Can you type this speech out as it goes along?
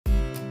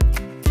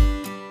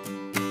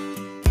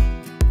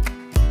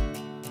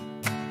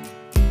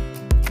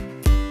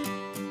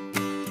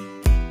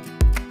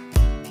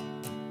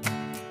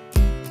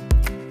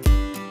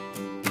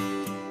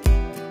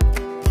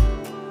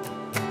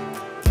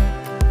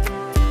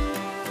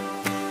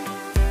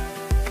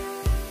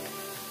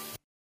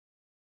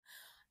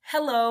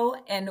Hello,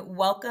 and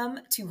welcome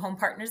to Home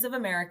Partners of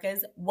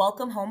America's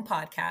Welcome Home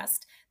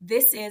podcast.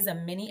 This is a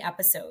mini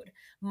episode.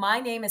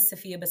 My name is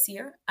Sophia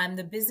Basir. I'm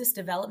the Business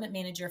Development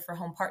Manager for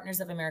Home Partners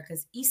of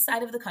America's East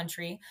Side of the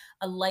country,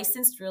 a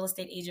licensed real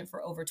estate agent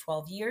for over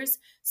 12 years,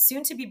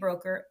 soon to be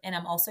broker, and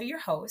I'm also your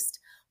host.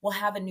 We'll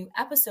have a new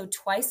episode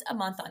twice a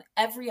month on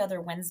every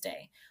other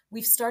Wednesday.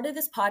 We've started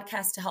this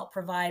podcast to help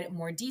provide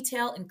more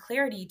detail and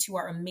clarity to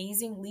our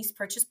amazing lease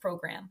purchase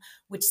program,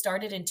 which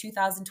started in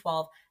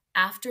 2012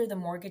 after the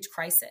mortgage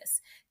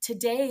crisis.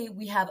 Today,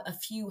 we have a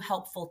few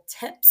helpful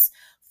tips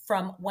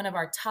from one of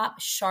our top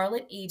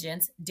Charlotte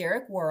agents,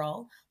 Derek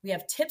Worrell. We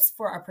have tips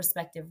for our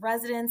prospective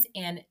residents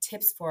and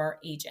tips for our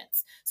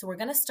agents. So we're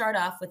going to start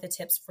off with the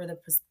tips for the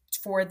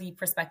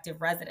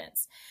prospective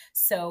residents.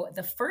 So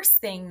the first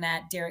thing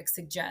that Derek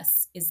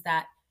suggests is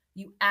that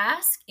you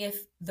ask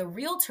if the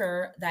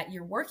realtor that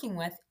you're working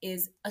with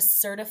is a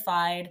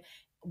certified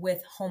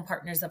with Home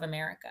Partners of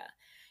America.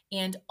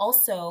 And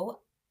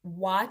also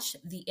watch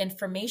the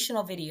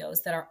informational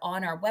videos that are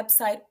on our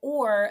website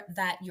or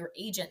that your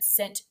agent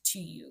sent to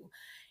you.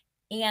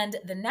 And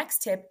the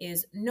next tip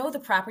is know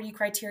the property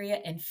criteria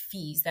and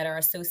fees that are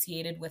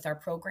associated with our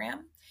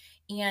program,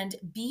 and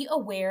be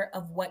aware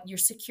of what your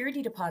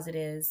security deposit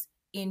is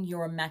in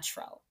your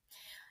metro.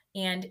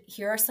 And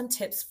here are some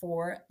tips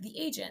for the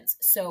agents.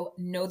 So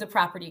know the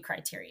property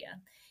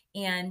criteria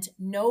and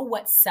know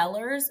what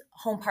sellers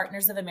Home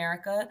Partners of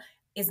America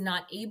is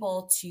not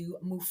able to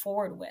move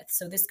forward with.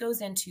 So this goes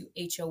into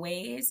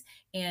HOAs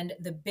and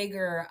the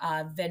bigger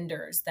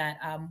vendors that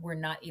we're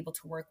not able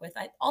to work with.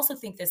 I also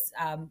think this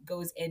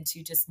goes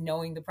into just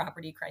knowing the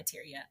property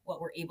criteria,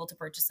 what we're able to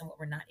purchase and what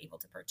we're not able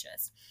to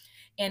purchase.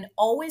 And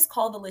always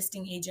call the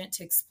listing agent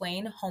to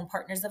explain Home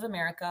Partners of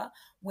America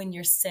when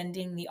you're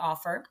sending the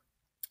offer.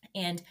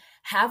 And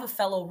have a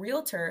fellow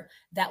realtor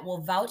that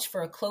will vouch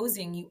for a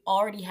closing you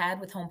already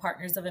had with Home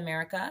Partners of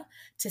America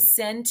to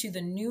send to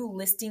the new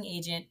listing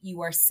agent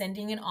you are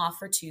sending an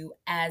offer to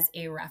as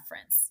a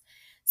reference.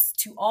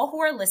 To all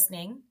who are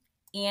listening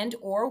and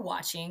or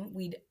watching,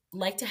 we'd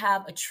like to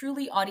have a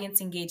truly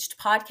audience engaged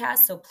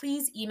podcast. So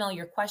please email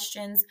your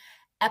questions,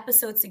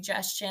 episode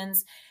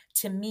suggestions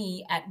to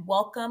me at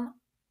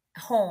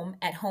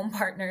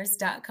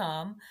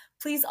welcomehome@homepartners.com.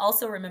 Please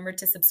also remember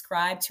to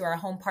subscribe to our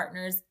Home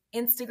Partners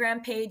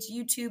Instagram page,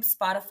 YouTube,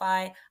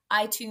 Spotify,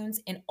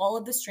 iTunes, and all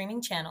of the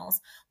streaming channels.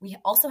 We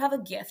also have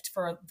a gift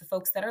for the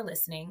folks that are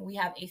listening. We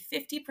have a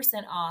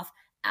 50% off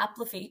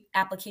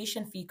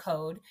application fee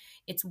code.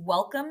 It's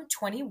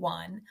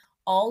welcome21,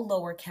 all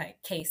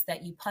lowercase,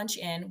 that you punch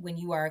in when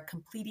you are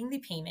completing the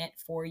payment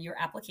for your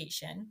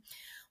application.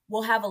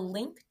 We'll have a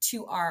link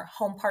to our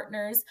Home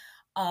Partners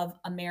of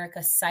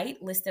America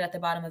site listed at the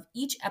bottom of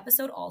each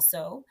episode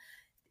also.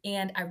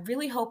 And I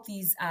really hope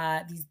these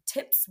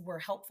tips were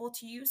helpful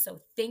to you. So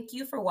thank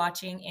you for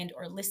watching and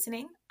or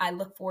listening. I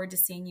look forward to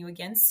seeing you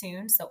again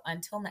soon. So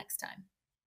until next time.